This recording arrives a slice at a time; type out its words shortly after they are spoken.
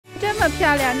么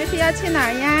漂亮，这是要去哪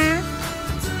儿呀？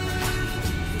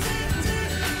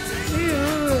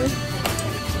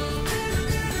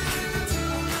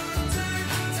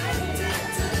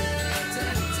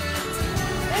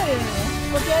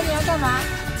我觉得你要干嘛？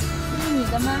这是你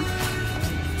的吗？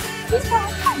你想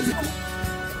看一看。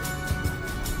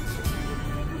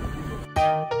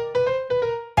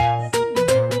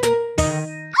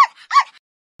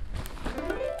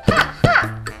哈哈，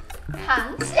螃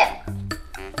蟹。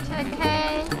拆开。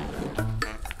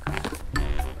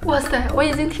哇塞，我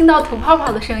已经听到吐泡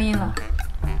泡的声音了。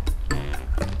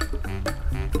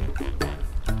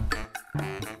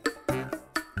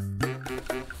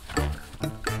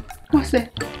哇塞！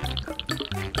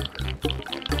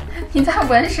你在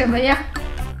闻什么呀？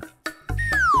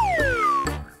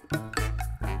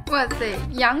哇塞，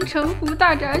阳澄湖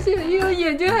大闸蟹，哎呦，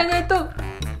眼睛还在动，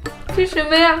这什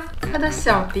么呀？它的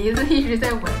小鼻子一直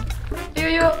在闻，哎呦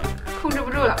呦，控制不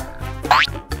住了。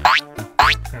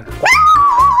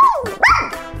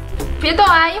别动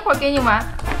啊，一会儿给你玩。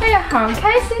哎呀，好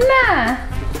开心呐！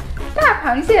大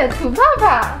螃蟹吐泡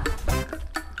泡。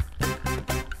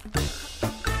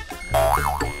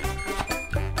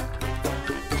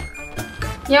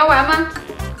你要玩吗？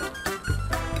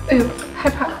哎呦，害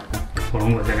怕！火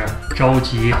龙果在这儿着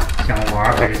急，想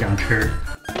玩还是想吃？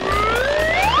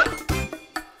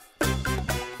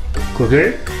果根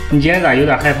儿，你今天咋有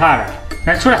点害怕了？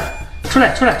来，出来，出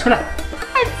来，出来，出来！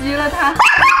太急了他。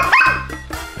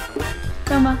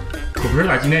知道吗？果根儿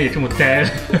咋今天也这么呆了？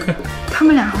他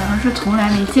们俩好像是从来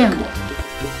没见过。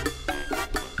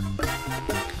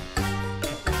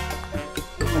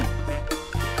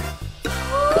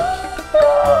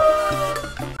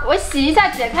我洗一下，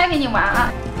解开给你玩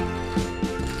啊！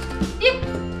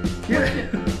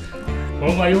火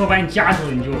龙果一会儿把你夹住，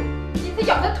你就你得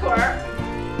咬它腿儿，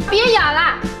别咬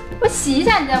啦！我洗一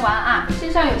下你再玩啊，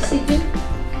身上有细菌。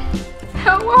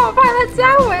我好怕它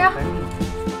夹我呀！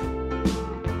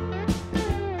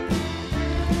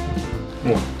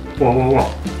哇！火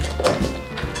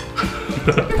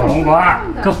龙果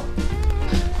，Go！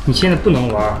你现在不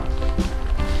能玩。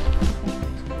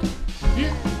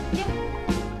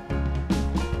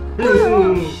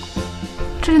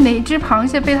这是哪只螃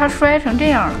蟹被它摔成这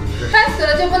样了？摔死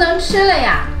了就不能吃了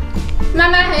呀！妈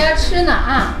妈还要吃呢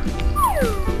啊！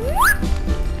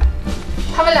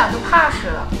他们俩都怕死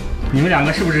了。你们两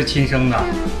个是不是亲生的？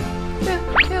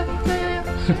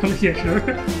他们眼神。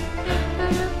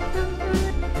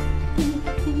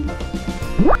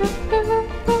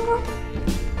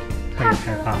他也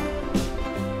害怕。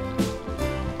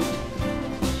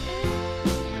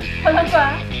火龙果，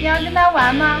你要跟他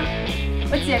玩吗？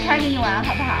我解开给你玩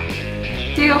好不好？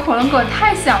这个火龙果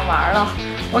太想玩了，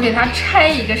我给它拆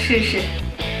一个试试。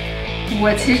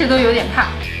我其实都有点怕，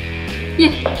耶，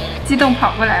激动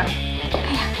跑过来了。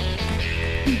哎呀，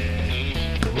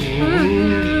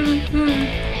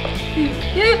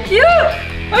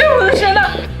哎呦我的神呐！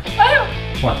哎呦！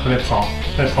哇，他在跑，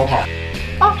在逃跑。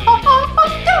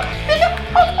别掉！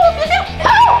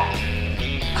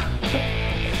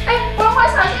哎，火龙果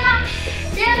小心啊，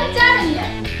别让它夹着你。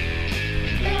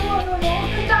哎呦我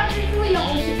被大蜘蛛咬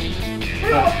过去。哎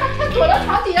呦，它躲到床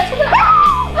底下出不来。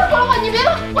哎，火龙果你别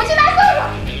动，我去拿扫帚。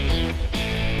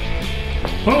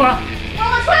火龙果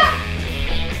出来！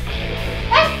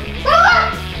哎，火龙果，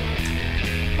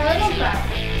把它弄出来了。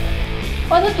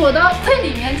把它躲到最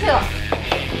里面去了。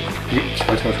瞧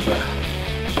出来了。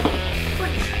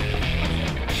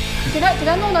给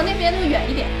它弄到那边弄远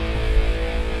一点。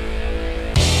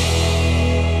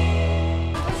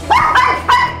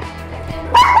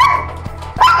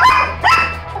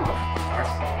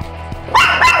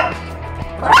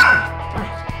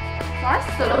玩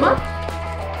死了吗？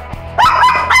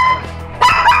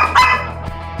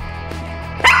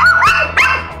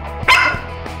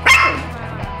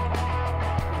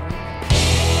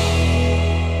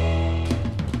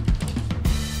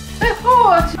哎呦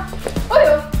我去！哎呦！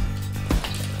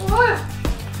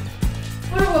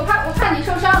不是我怕你受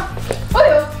伤。哎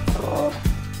呦！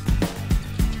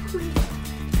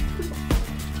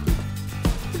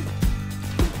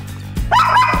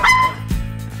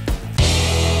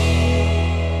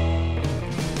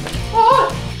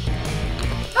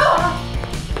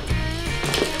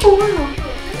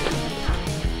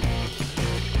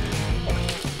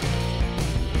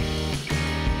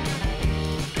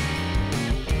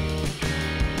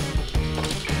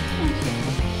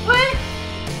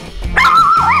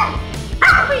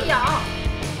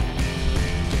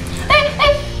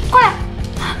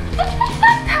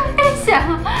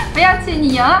不要气，你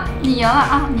赢了，你赢了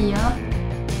啊，你赢了。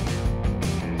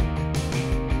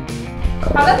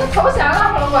好了，他投降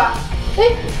了，火龙果。哎，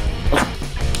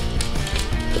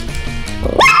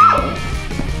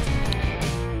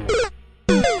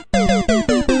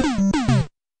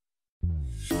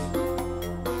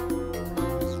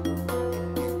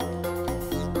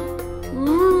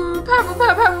怕不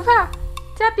怕？怕不怕？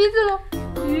夹鼻子喽！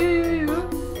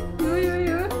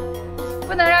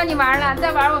不能让你玩了，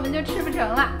再玩我们就吃不成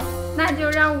了。那就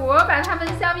让我把它们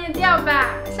消灭掉吧！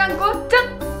上锅蒸。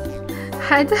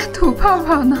还在吐泡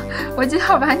泡呢，我就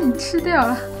要把你吃掉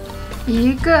了。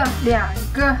1个、2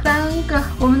个、3个，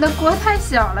我们的锅太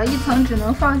小了，1层只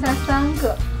能放下3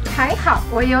个。还好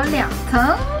我有2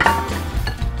层。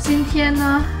今天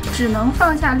呢，只能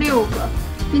放下6个。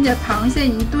并且螃蟹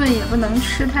一顿也不能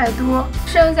吃太多，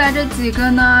剩下这几个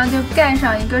呢，就盖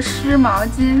上一个湿毛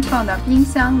巾，放到冰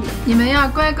箱里。你们要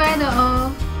乖乖的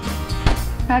哦。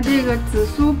把这个紫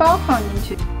苏包放进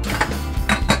去。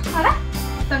好了，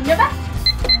等着吧。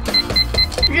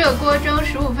热锅蒸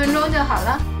15分钟就好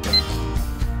了。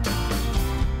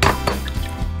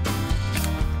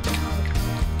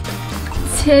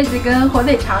切几根火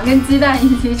腿肠跟鸡蛋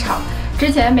一起炒。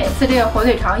之前每次这个火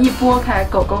腿肠一剥开，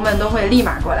狗狗们都会立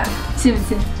马过来，信不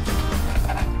信？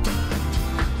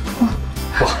哇，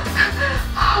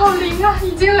好灵啊，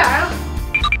已经来了。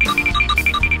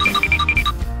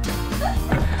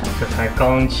这才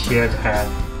刚切开，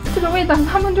这个味道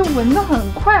他们就闻得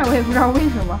很快，我也不知道为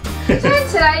什么。站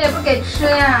起来也不给吃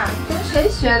呀，跟谁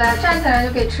学的？站起来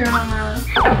就给吃了吗？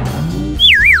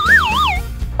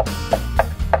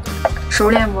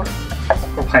熟练不？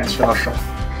我怕你切到手。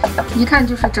一看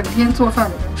就是整天做饭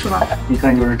的人，是吧？一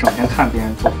看就是整天看别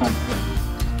人做饭的人，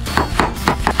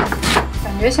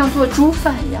感觉像做猪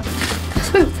饭一样。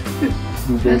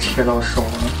你别切到手了，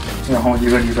然后1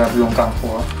个礼拜不用干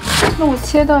活。那我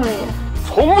切到了耶！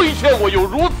从未见过有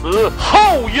如此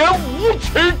厚颜无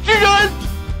耻之人。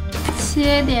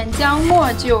切点姜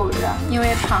末就着，因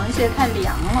为螃蟹太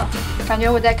凉了，感觉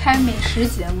我在开美食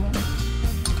节目。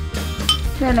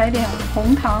再来点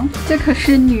红糖，这可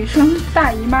是女生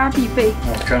大姨妈必备。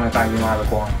我沾了大姨妈的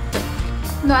光，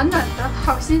暖暖的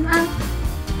好心安。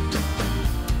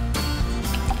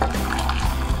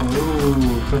哦，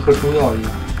跟喝中药一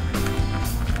样。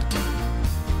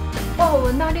哇，我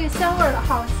闻到这个香味了，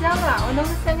好香啊！我能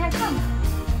不能掀开看看？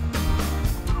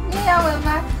你也要闻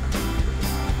吗？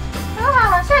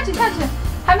啊，下去，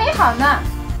还没好呢。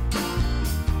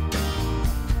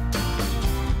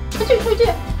出去！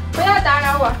不要打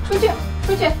扰我，出去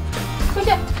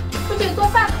做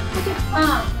饭，出去。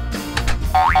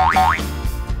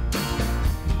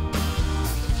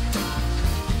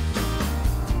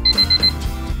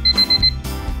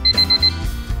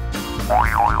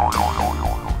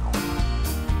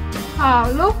好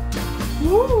喽，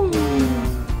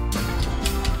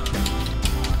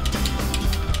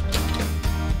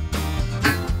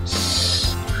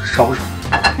少不少？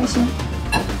还行。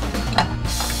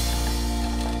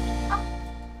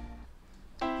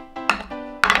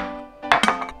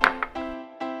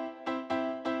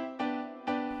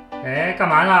哎，干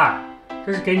嘛呢？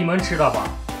这是给你们吃的吧？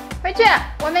回去，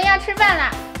我们要吃饭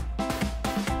了。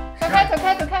走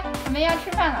开，我们要吃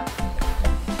饭了。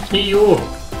哎呦，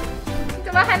你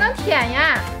怎么还能舔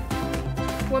呀？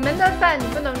我们的饭你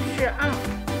不能吃啊！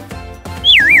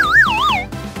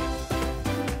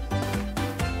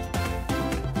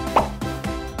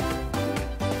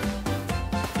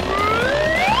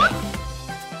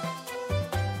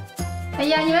哎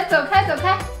呀，你们走开，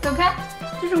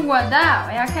这是我的，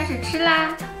我要开始吃啦！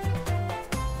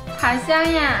好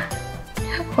香呀！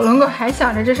火龙果还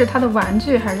想着这是他的玩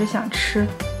具，还是想吃？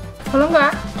火龙果，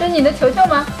这是你的球球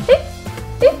吗？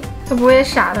他不会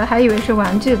傻的，还以为是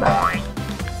玩具吧？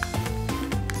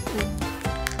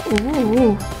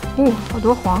好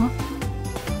多黄。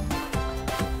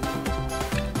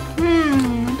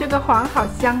这个黄好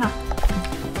香啊！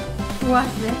哇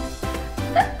塞！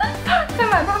看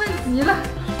把他们急了，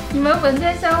你们闻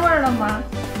见香味了吗？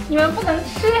你们不能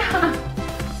吃呀！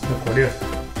那果粒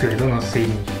嘴都能塞进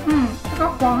去。这个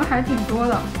黄还挺多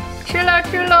的。吃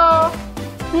喽！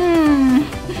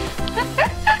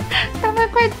他们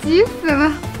快急死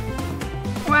了！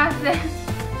哇塞，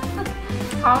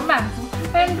好满足！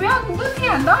哎，你都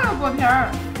舔到了果皮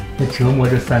儿。在折磨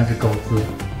这3只狗子。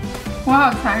我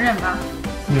好残忍吧？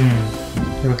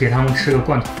要给他们吃个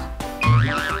罐头。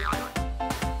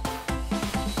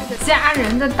这个家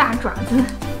人的大爪子，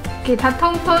给它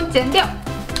通通剪掉。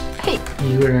嘿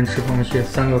，1个人吃螃蟹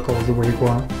，3个狗子围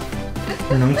观，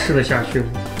你能吃得下去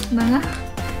不？能啊，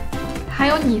还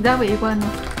有你的围观呢，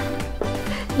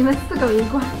你们4个围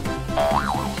观，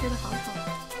吃的好爽。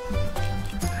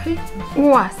嘿，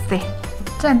哇塞，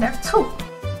蘸点醋，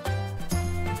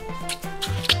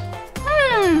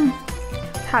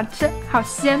好吃，好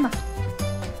鲜呐，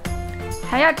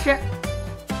还要吃，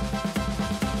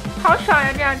好爽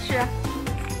呀，这样吃。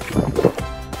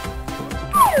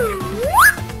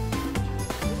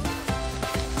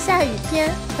香下雨天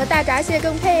和大闸蟹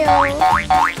更配哦。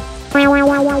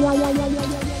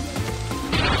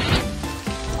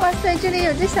哇塞，这里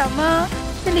有只小猫，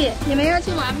这里你们要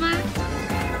去玩吗？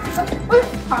哎，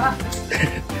好了，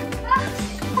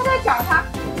他在找它。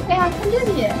哎呀，看这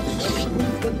里，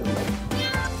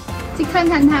去看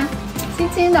看它，轻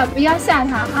轻的，不要吓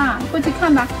它啊！过去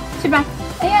看吧，去吧。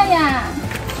哎呀呀，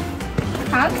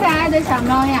好可爱的小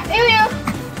猫呀！哎呦呦，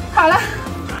好了，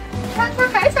它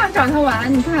还想找它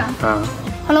玩，你看。嗯。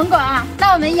火龙果啊，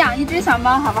那我们养一只小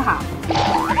猫好不好？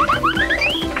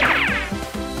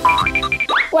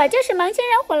我就是萌新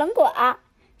人火龙果，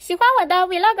喜欢我的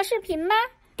vlog 视频吗？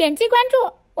点击关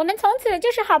注，我们从此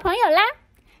就是好朋友啦！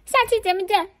下期节目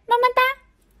见，么么哒。